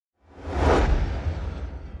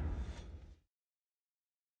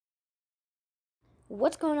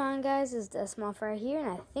What's going on, guys? It's the Small Fry here, and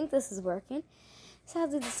I think this is working.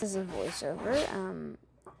 Sadly, this is a voiceover.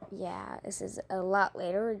 Yeah, this is a lot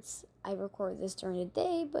later. I record this during the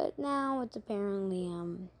day, but now it's apparently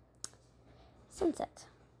sunset.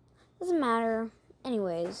 Doesn't matter.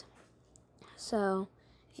 Anyways, so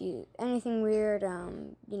if you anything weird,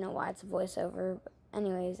 you know why it's a voiceover. But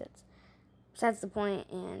anyways, that's the point.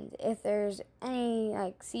 And if there's any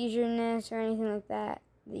like seizure-ness or anything like that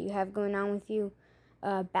you have going on with you,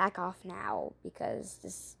 back off now, because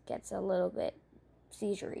this gets a little bit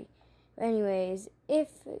seizury. But anyways, if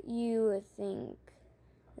you think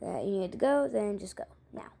that you need to go, then just go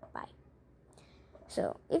now. Bye.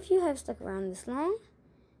 So if you have stuck around this long,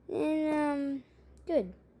 then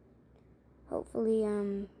good. Hopefully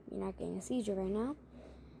you're not getting a seizure right now.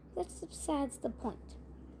 That's besides the point.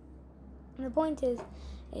 And the point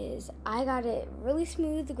is I got it really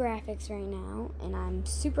smooth, the graphics right now, and I'm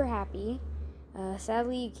super happy.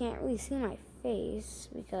 Sadly, you can't really see my face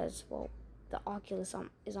because, well, the Oculus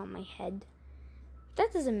is on my head.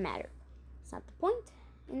 That doesn't matter. It's not the point,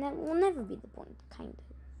 and that will never be the point, kind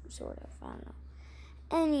of, sort of, I don't know.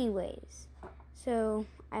 Anyways, so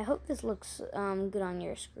I hope this looks good on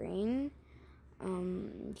your screen,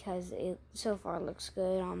 because it so far looks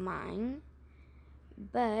good on mine.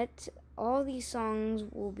 But all these songs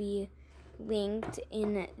will be linked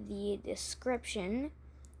in the description,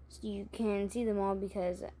 so you can see them all,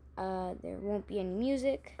 because there won't be any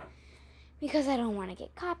music, because I don't want to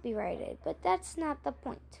get copyrighted. But that's not the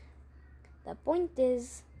point. The point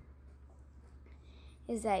is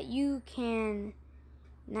that you can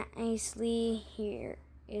nicely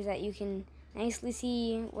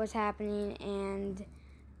see what's happening and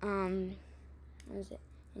and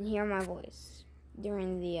hear my voice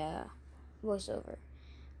during the voiceover.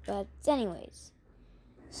 But anyways,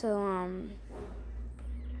 so I'm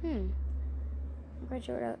quite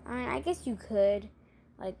sure what I guess you could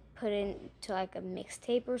like put it into like a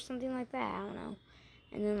mixtape or something like that. I don't know,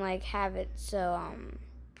 and then like have it so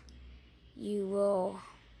you will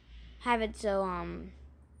have it so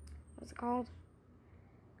what's it called?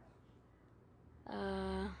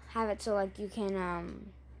 Have it so like you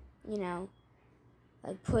can you know,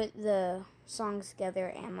 like put the songs together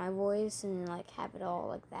and my voice, and like have it all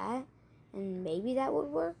like that, and maybe that would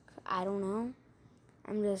work. I don't know.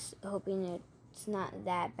 I'm just hoping it's not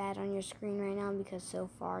that bad on your screen right now, because so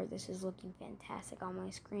far this is looking fantastic on my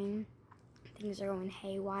screen. Things are going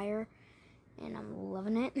haywire, and I'm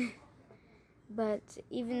loving it. But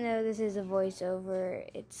even though this is a voiceover,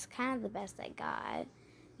 it's kind of the best I got,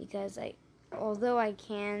 because although I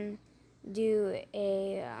can do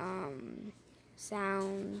a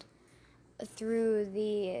sound through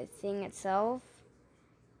the thing itself,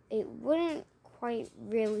 it wouldn't quite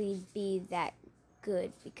really be that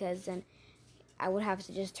good, because then I would have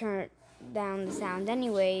to just turn down the sound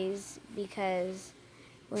anyways, because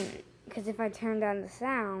if I turn down the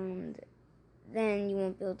sound, then you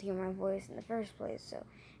won't be able to hear my voice in the first place. So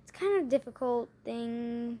it's kind of a difficult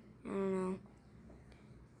thing. I don't know.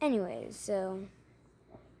 Anyways, so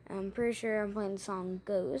I'm pretty sure I'm playing the song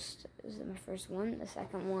Ghost. This is my first one. The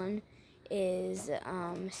second one is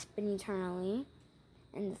Spin Eternally.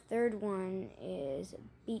 And the third one is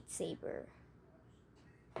Beat Saber.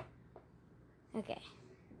 Okay.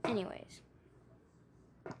 Anyways.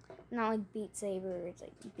 Not like Beat Saber. It's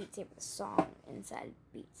like Beat Saber the song inside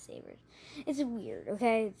Beat Saber. It's weird,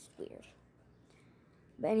 okay? It's weird.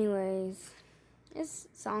 But anyways, this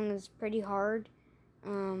song is pretty hard.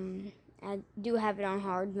 I do have it on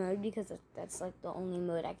hard mode, because that's like the only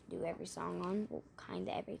mode I can do every song on. Well, kind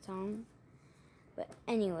of every song. But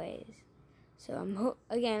anyways, so I'm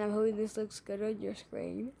hoping this looks good on your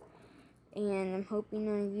screen, and I'm hoping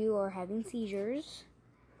none of you are having seizures,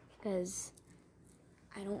 because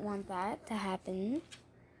I don't want that to happen.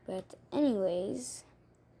 But anyways,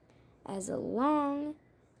 as long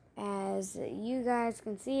as you guys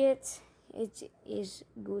can see it, it is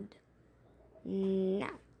good.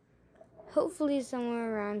 Now, hopefully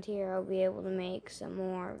somewhere around here I'll be able to make some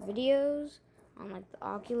more videos on like the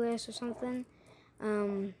Oculus or something.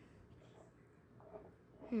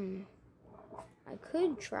 I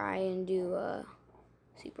could try and do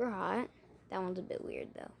Super Hot. That one's a bit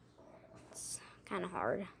weird though. It's kind of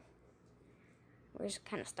hard. We're just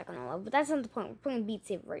kind of stuck on the level, but that's not the point. We're playing Beat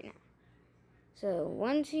Saber right now. So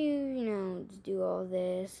once you just do all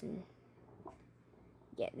this, and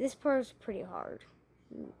yeah, this part's pretty hard.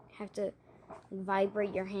 You have to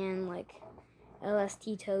vibrate your hand like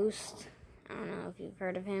LST Toast. I don't know if you've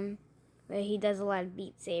heard of him, but he does a lot of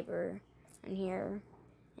Beat Saber on here,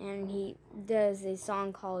 and he does a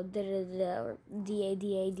song called da da da or da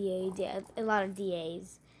da da da, a lot of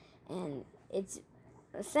DAs, and it's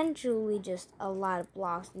essentially just a lot of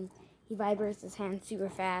blocks, and he vibrates his hand super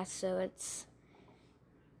fast, so it's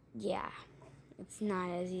not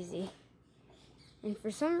as easy. And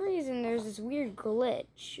for some reason, there's this weird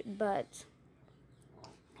glitch, but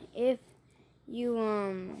if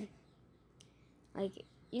you, like,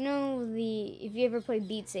 if you ever played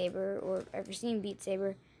Beat Saber or ever seen Beat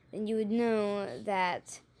Saber, then you would know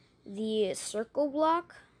that the circle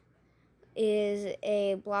block is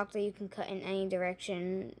a block that you can cut in any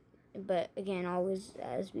direction, but again, always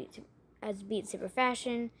as Beat Saber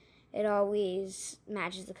fashion, it always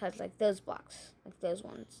matches the cuts like those blocks, like those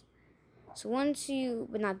ones. So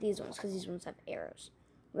but not these ones, because these ones have arrows.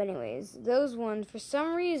 But anyways, those ones, for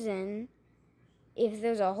some reason, if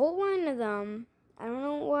there's a whole line of them, I don't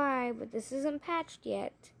know why, but this isn't patched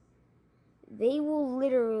yet, they will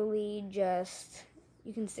literally just,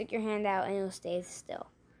 you can stick your hand out and it'll stay still.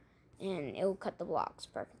 And it will cut the blocks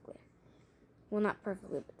perfectly. Well, not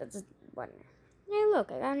perfectly, but that's a button. Hey,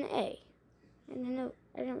 look, I got an A. I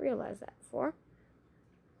didn't realize that before.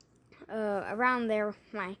 Around there,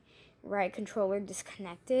 my right controller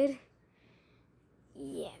disconnected.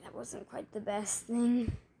 Yeah, that wasn't quite the best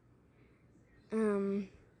thing.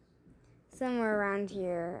 Somewhere around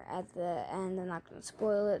here at the end, I'm not going to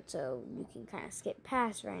spoil it, so you can kind of skip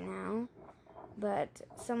past right now. But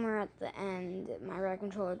somewhere at the end, my right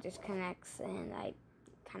controller disconnects, and I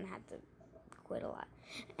kind of had to quit a lot.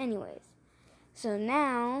 Anyways, so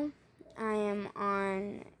now I am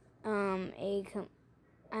on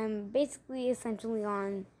I'm basically essentially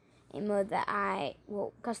on a mode that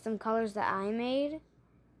custom colors that I made,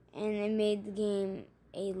 and it made the game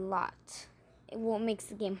a lot. It makes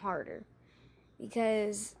the game harder,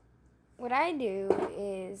 because what I do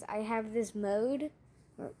is I have this mode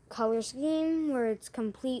or color scheme where it's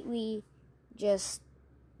completely just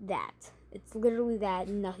that. It's literally that,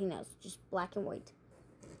 nothing else, just black and white.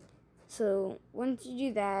 So once you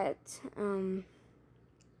do that, you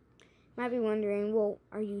might be wondering, well,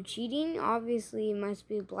 are you cheating? Obviously, it must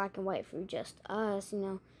be black and white for just us.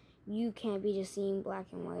 You can't be just seeing black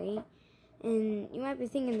and white. And you might be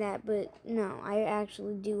thinking that, but no, I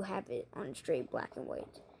actually do have it on straight black and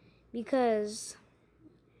white, because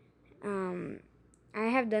I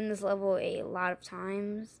have done this level a lot of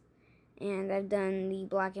times, and I've done the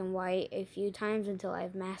black and white a few times until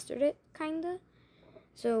I've mastered it, kinda.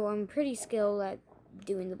 So I'm pretty skilled at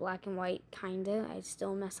doing the black and white, kinda. I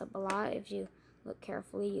still mess up a lot. If you look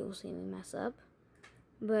carefully, you'll see me mess up.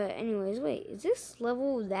 But anyways, wait, is this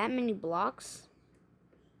level that many blocks?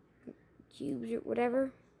 Cubes or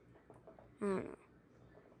whatever? I don't know.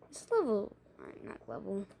 This level, not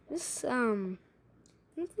level, this, I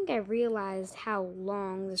don't think I realized how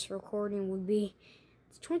long this recording would be.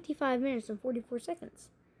 It's 25 minutes and 44 seconds.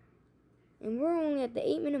 And we're only at the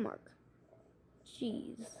 8-minute mark.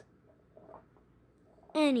 Jeez.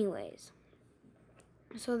 Anyways.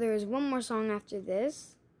 So there's one more song after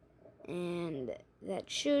this. And that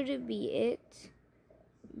should be it.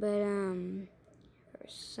 But, for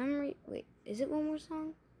some reason, wait, is it one more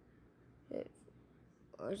song?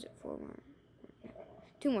 Or is it 4 more?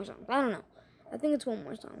 2 more songs. I don't know. I think it's one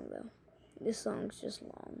more song, though. This song's just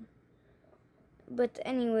long. But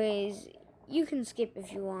anyways, you can skip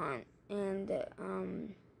if you want. And,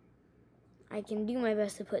 I can do my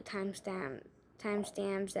best to put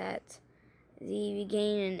timestamps at the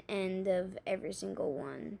beginning and end of every single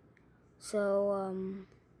one. So,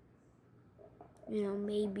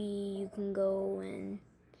 maybe you can go and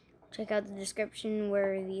check out the description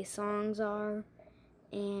where the songs are,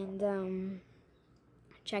 and,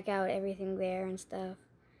 check out everything there and stuff.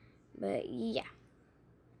 But yeah.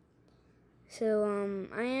 So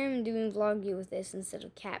I am doing Vloggy with this instead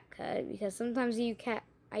of CapCut, because sometimes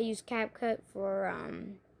I use CapCut for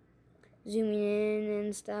zooming in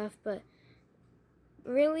and stuff, but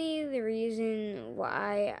really the reason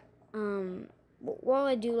why while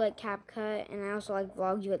I do like CapCut and I also like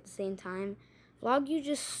Vloggy at the same time, Vloggy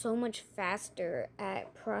just so much faster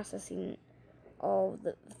at processing all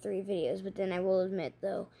the 3 videos. But then I will admit,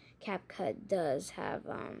 though, CapCut does have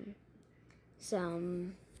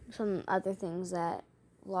some other things that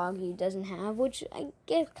Vloggy doesn't have, which I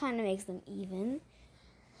guess kind of makes them even,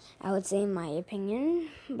 I would say, in my opinion.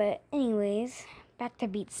 But anyways, back to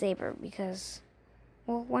Beat Saber, because,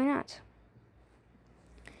 well, why not?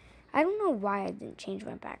 I don't know why I didn't change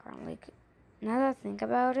my background. Like, now that I think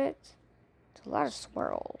about it, it's a lot of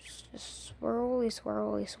swirls. Just swirly,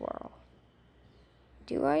 swirly, swirl.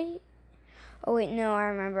 Do I? Oh, wait, no, I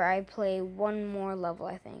remember. I play one more level,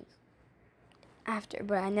 I think. after,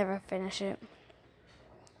 but I never finish it.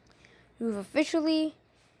 We've officially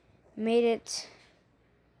made it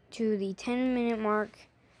to the 10-minute mark,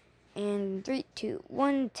 and 3, 2,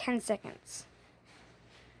 1, 10 seconds.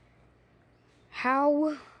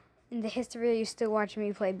 How in the history are you still watching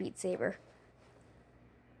me play Beat Saber?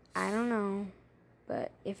 I don't know,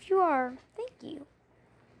 but if you are, thank you.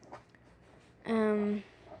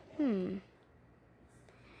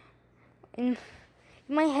 In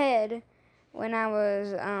my head, when I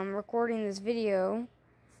was recording this video,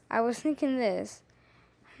 I was thinking this.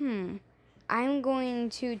 I'm going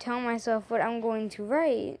to tell myself what I'm going to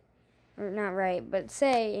write, or not write, but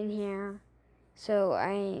say in here, so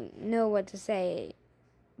I know what to say.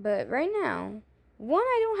 But right now, 1,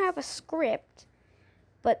 I don't have a script,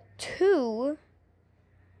 but 2,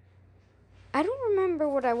 I don't remember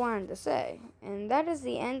what I wanted to say, and that is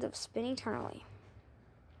the end of Spin Eternally.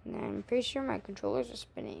 And I'm pretty sure my controllers are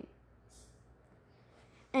spinning.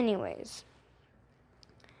 Anyways,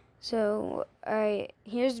 so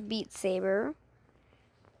here's Beat Saber,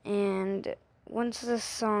 and once the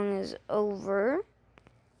song is over,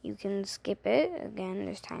 you can skip it. Again,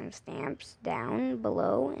 there's timestamps down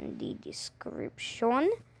below in the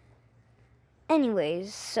description.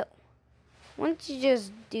 Anyways, so once you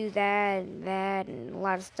just do that, and a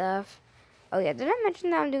lot of stuff. Oh yeah, did I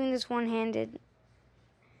mention that I'm doing this one-handed?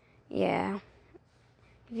 Yeah.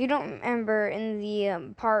 If you don't remember, in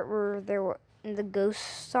the part where there were in the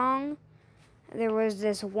ghost song, there was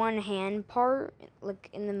this one-hand part, like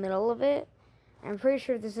in the middle of it. I'm pretty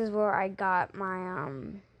sure this is where I got my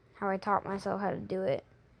how I taught myself how to do it,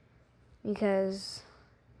 because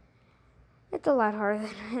it's a lot harder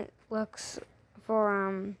than it looks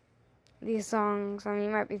for these songs. I mean, you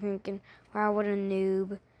might be thinking, wow, what a noob.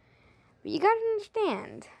 But you gotta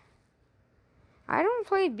understand, I don't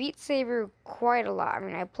play Beat Saber quite a lot. I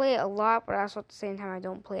mean, I play it a lot, but also at the same time, I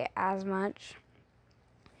don't play it as much.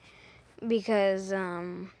 Because, I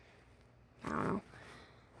don't know.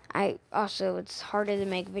 It's harder to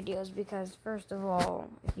make videos because, first of all,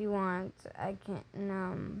 if you want, I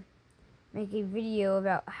can make a video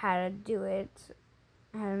about how to do it.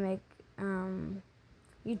 How to make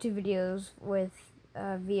YouTube videos with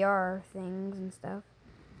VR things and stuff.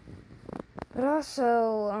 But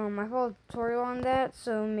also, I follow a tutorial on that,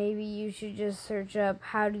 so maybe you should just search up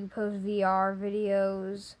how to post VR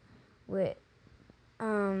videos with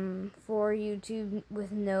for YouTube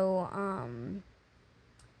with no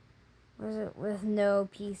with no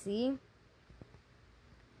PC.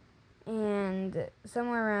 And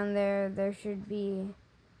somewhere around there should be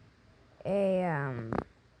a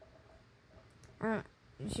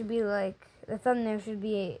it should be like, the thumbnail should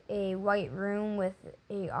be a white room with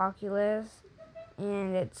a Oculus,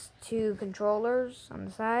 and it's 2 controllers on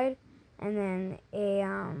the side, and then a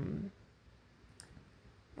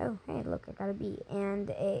oh hey, look, I got a B,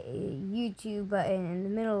 and a YouTube button in the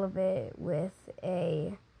middle of it with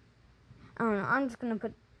a, I don't know, I'm just gonna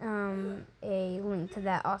put a link to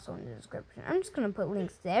that also in the description. I'm just gonna put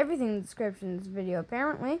links to everything in the description of this video,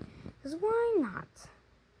 apparently, because why not?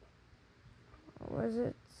 What was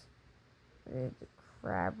it? I did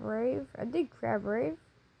Crab Rave. I did Crab Rave.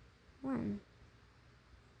 When?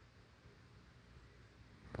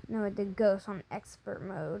 No, I did Ghost on expert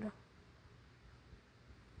mode.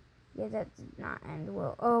 Yeah, that did not end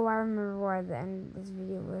well. Oh, I remember why the end of this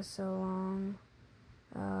video was so long.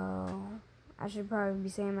 Oh, I should probably be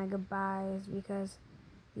saying my goodbyes because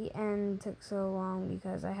the end took so long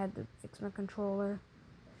because I had to fix my controller.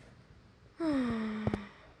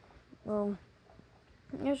 Well,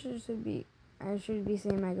 I should be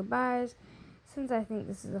saying my goodbyes since I think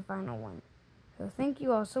this is the final one. So thank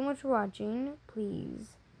you all so much for watching.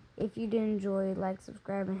 Please, if you did enjoy, like,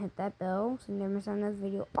 subscribe, and hit that bell so you never miss out on another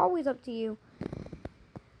video. Always up to you.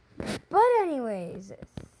 But anyways,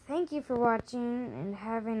 thank you for watching and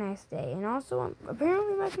have a nice day. And also,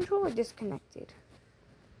 apparently my controller disconnected.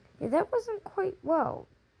 Yeah, that wasn't quite well.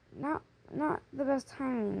 Not the best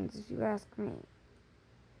timings, if you ask me.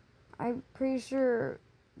 I'm pretty sure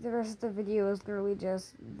the rest of the video is literally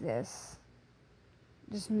just this.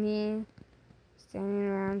 Just me standing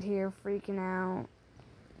around here freaking out.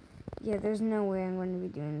 Yeah, there's no way I'm going to be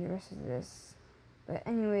doing the rest of this. But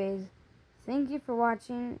anyways, thank you for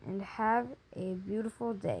watching and have a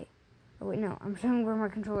beautiful day. Oh wait, no, I'm showing where my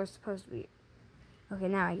controller is supposed to be. Okay,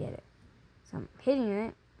 now I get it. So I'm hitting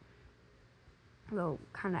it. It'll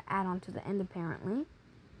kind of add on to the end apparently.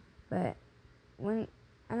 But when,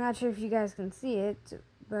 I'm not sure if you guys can see it,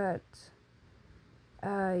 but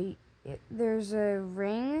there's a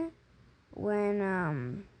ring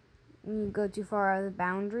when you go too far out of the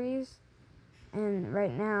boundaries, and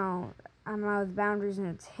right now I'm out of boundaries and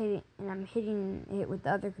it's hitting, and I'm hitting it with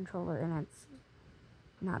the other controller and it's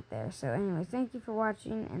not there. So anyways, thank you for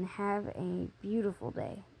watching and have a beautiful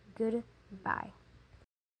day. Goodbye.